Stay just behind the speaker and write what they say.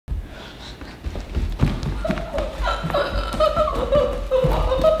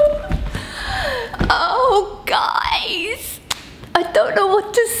don't know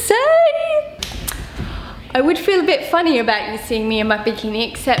what to say. I would feel a bit funny about you seeing me in my bikini,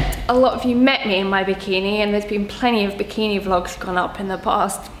 except a lot of you met me in my bikini, and there's been plenty of bikini vlogs gone up in the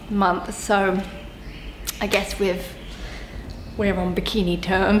past month, so I guess we're on bikini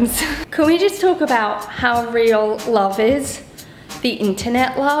terms. Can we just talk about how real love is? The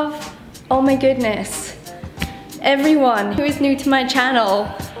internet love? Oh my goodness. Everyone who is new to my channel,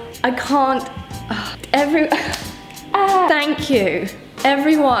 I can't, thank you.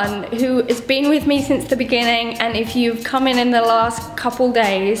 Everyone who has been with me since the beginning, and if you've come in the last couple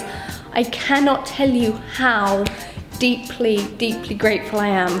days, I cannot tell you how deeply, deeply grateful I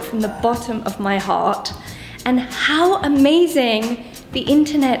am from the bottom of my heart, and how amazing the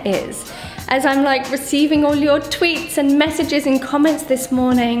internet is. As I'm like receiving all your tweets and messages and comments this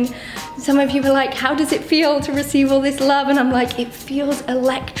morning, some of you were like, how does it feel to receive all this love? And I'm like, it feels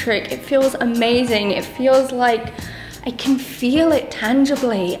electric, it feels amazing, it feels like I can feel it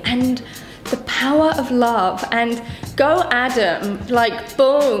tangibly, and the power of love. And go Adam, like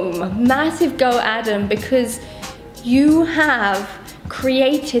boom, massive go Adam, because you have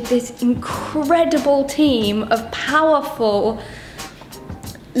created this incredible team of powerful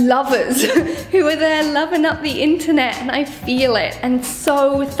lovers who are there loving up the internet, and I feel it, and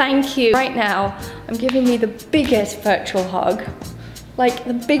so thank you. Right now, I'm giving you the biggest virtual hug, like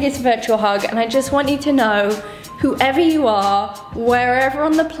the biggest virtual hug, and I just want you to know, whoever you are, wherever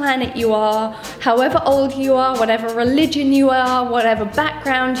on the planet you are, however old you are, whatever religion you are, whatever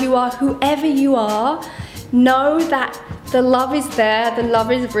background you are, whoever you are, know that the love is there, the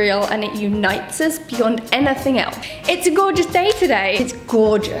love is real, and it unites us beyond anything else. It's a gorgeous day today. It's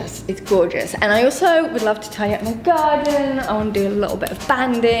gorgeous, it's gorgeous. And I also would love to tidy up my garden. I want to do a little bit of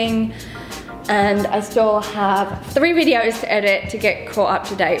banding. And I still have 3 videos to edit to get caught up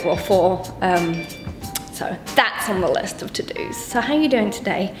to date, well 4. So that's on the list of to-dos. So how are you doing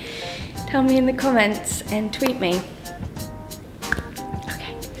today? Tell me in the comments and tweet me.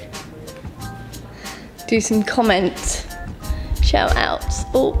 Okay. Do some comments, shout outs.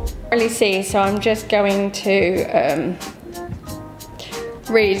 Oh, really see, so I'm just going to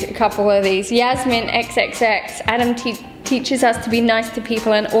read a couple of these. Yasmin XXX, Adam teaches us to be nice to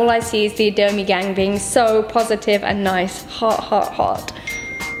people, and all I see is the Adomi gang being so positive and nice. Heart, heart, heart.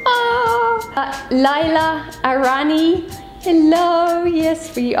 Laila Arani, hello.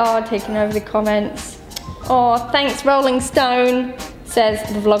 Yes, we are taking over the comments. Oh, thanks Rolling Stone. Says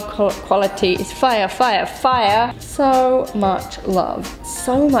the vlog quality is fire, fire, fire. So much love,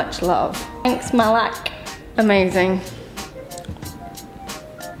 so much love. Thanks Malak, amazing.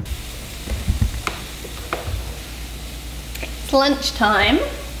 It's lunchtime.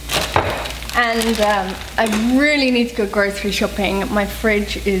 And I really need to go grocery shopping. My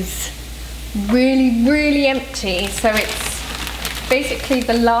fridge is really, really empty. So it's basically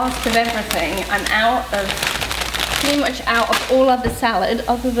the last of everything. I'm out of, pretty much out of all other salad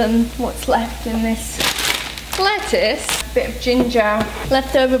other than what's left in this lettuce. Bit of ginger,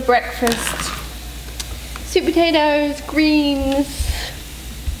 leftover breakfast, sweet potatoes, greens.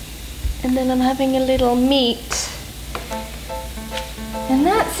 And then I'm having a little meat. And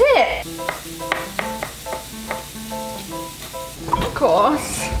that's it. Of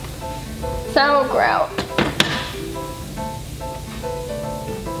course, sauerkraut.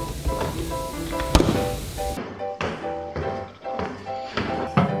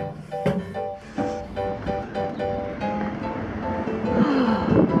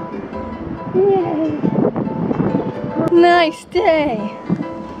 Yay! Nice day.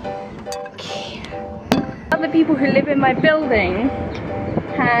 Okay. Other people who live in my building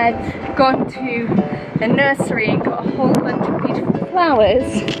had gone to a nursery and got a whole bunch of beautiful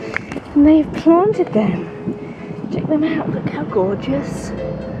flowers, and they've planted them. Check them out, look how gorgeous.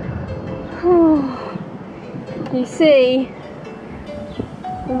 Oh, you see,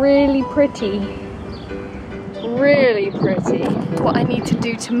 really pretty, really pretty. What I need to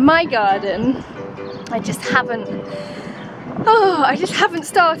do to my garden, I just haven't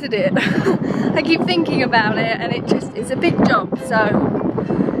started it. I keep thinking about it, and it's a big job, so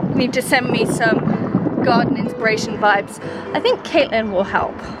need to send me some garden inspiration vibes. I think Caitlin will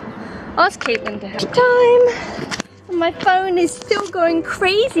help. Ask Caitlin to help. Time! And my phone is still going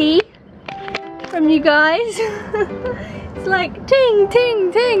crazy from you guys. It's like ting,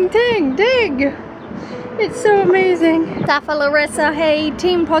 ting, ting, ting, ting. It's so amazing. Safa Larissa, hey,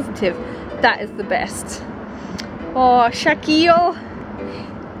 team positive. That is the best. Oh, Shaquille.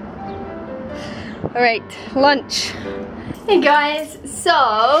 Alright, lunch. Hey guys, so,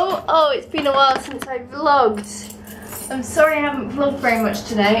 oh, it's been a while since I vlogged. I'm sorry I haven't vlogged very much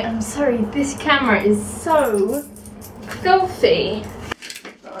today. I'm sorry, this camera is so filthy.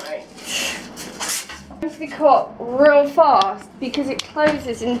 Right. Go to the co-op real fast because it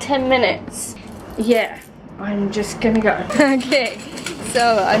closes in 10 minutes. Yeah, I'm just gonna go. Okay,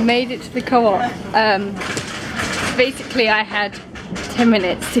 so I made it to the co-op. Basically I had 10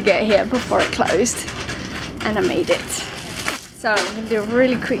 minutes to get here before it closed and I made it. So I'm gonna do a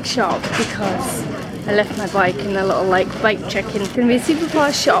really quick shop because I left my bike in a little like bike check-in. It's gonna be a super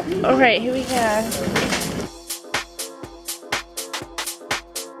fast shop. Alright, here we go.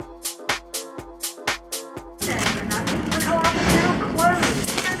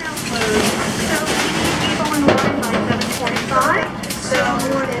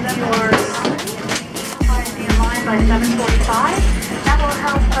 By 7:45, that will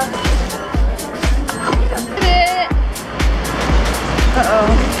help us. Uh-oh.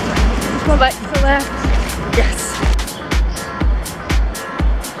 Is my bike still there? Yes.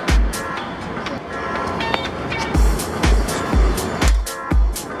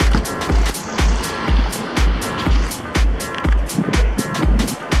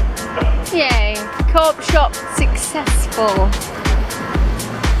 Yay. Co-op shop successful.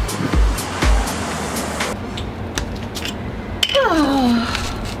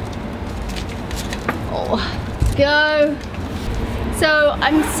 Oh, go. So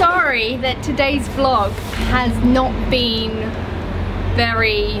I'm sorry that today's vlog has not been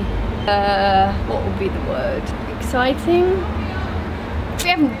very, what would be the word? Exciting? We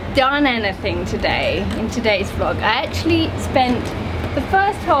haven't done anything today in today's vlog. I actually spent the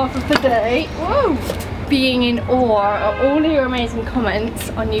first half of the day, whoa, being in awe of all your amazing comments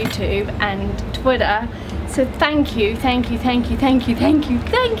on YouTube and Twitter. So thank you, thank you, thank you, thank you, thank you,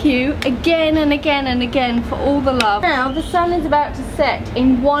 thank you again and again and again for all the love. Now the sun is about to set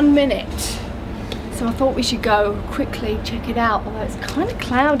in 1 minute. So I thought we should go quickly check it out, although it's kind of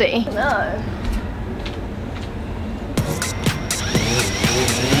cloudy. No.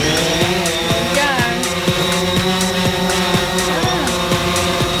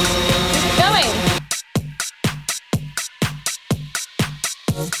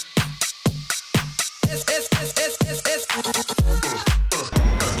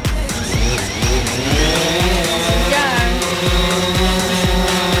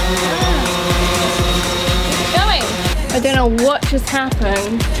 I don't know what just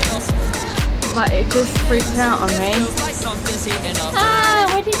happened, but it just freaked out on me. Ah,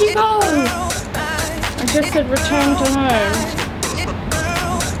 where did you go? I just said return to home.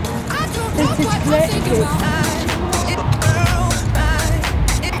 This is connected.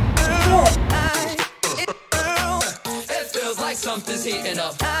 It feels like something's heating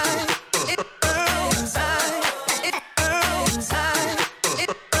up.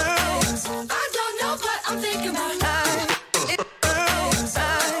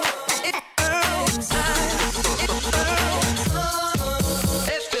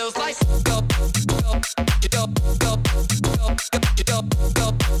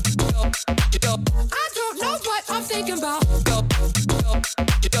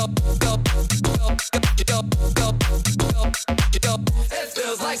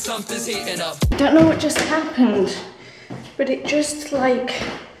 Something's heating up. I don't know what just happened, but it just like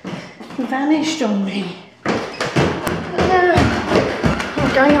vanished on me.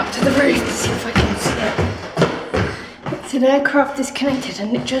 I'm going up to the roof to see if I can see it. It's an aircraft disconnected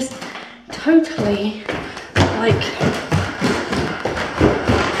and it just totally like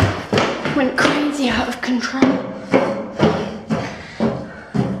went crazy out of control.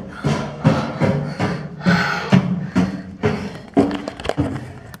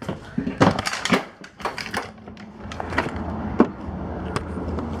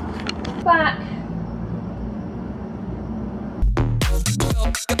 Back.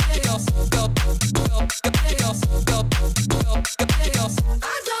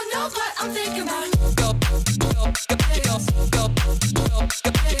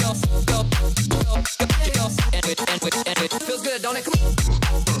 Feels good, don't it?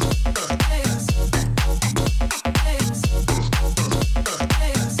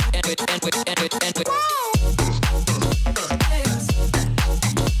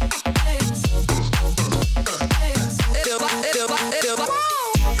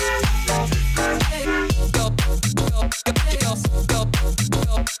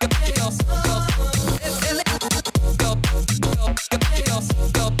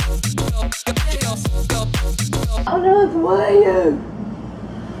 Oh no, where are you?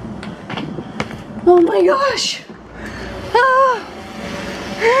 Oh my gosh! Oh,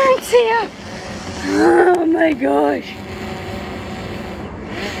 it's here! Oh my gosh!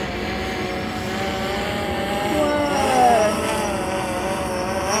 Whoa.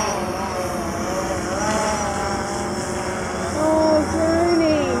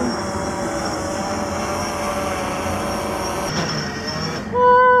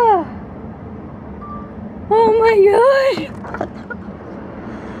 my god!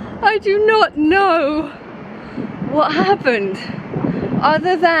 I do not know what happened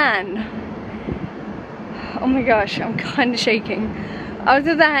other than, oh my gosh, I'm kind of shaking.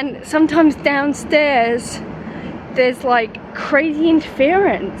 Other than sometimes downstairs there's like crazy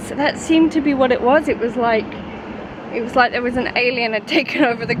interference. That seemed to be what it was. It was like there was an alien had taken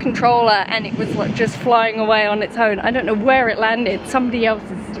over the controller and it was like just flying away on its own. I don't know where it landed. Somebody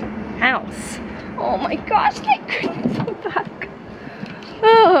else's house. Oh my gosh, I couldn't come back.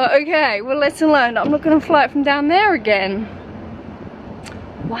 Oh, okay, well, lesson learned. I'm not gonna fly it from down there again.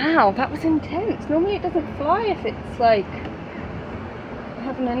 Wow, that was intense. Normally it doesn't fly if it's like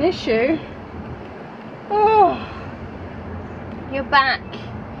having an issue. Oh, you're back.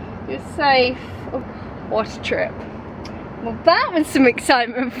 You're safe. Oh, what a trip. Well, that was some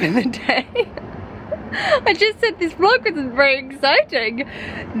excitement for the day. I just said this vlog wasn't very exciting.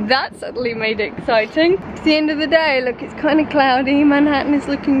 That suddenly made it exciting. It's the end of the day. Look, it's kind of cloudy. Manhattan is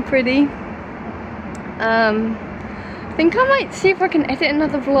looking pretty. I think I might see if I can edit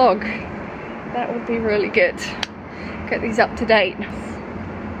another vlog. That would be really good. Get these up to date.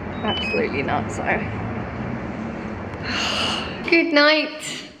 Absolutely nuts though. Good night.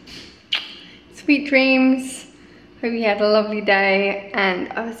 Sweet dreams. Hope you had a lovely day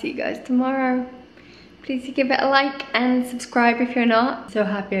and I will see you guys tomorrow. Please give it a like and subscribe if you're not. So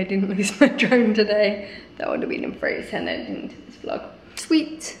happy I didn't lose my drone today. That would have been a very sad ending to this vlog.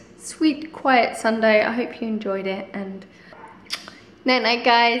 Sweet, sweet, quiet Sunday. I hope you enjoyed it and night night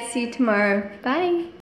guys. See you tomorrow. Bye.